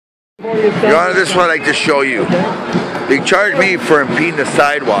Your Honor, this is what I'd like to show you. They charged me for impeding the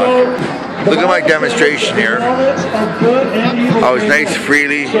sidewalk. Look at my demonstration here. I was nice,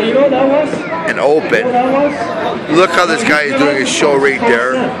 freely, and open. Look how this guy is doing his show right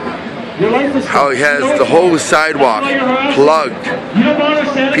there. How he has the whole sidewalk plugged.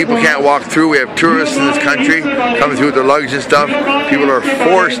 People can't walk through. We have tourists in this country coming through with their luggage and stuff. People are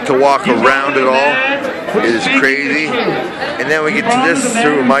forced to walk around it all. It is crazy. And then we get to this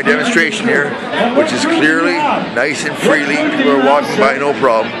through my demonstration here, which is clearly nice and freely. People are walking by no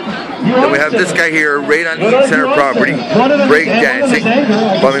problem. Then we have this guy here right on Eaton Center property, break dancing,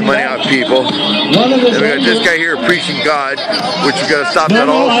 bumming money off people. Then we got this guy here preaching God, which we got to stop that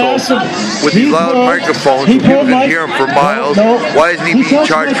also with these loud microphones so people can hear him for miles. Why isn't he being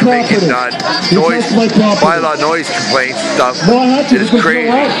charged for making noise, bylaw noise complaints and stuff? It is crazy.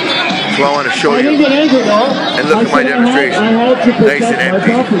 So I want to show you. And look at my demonstration, nice and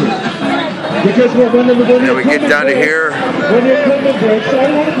empty. And then we get down to here.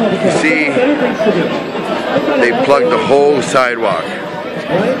 See, they plugged the whole sidewalk.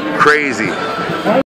 Crazy.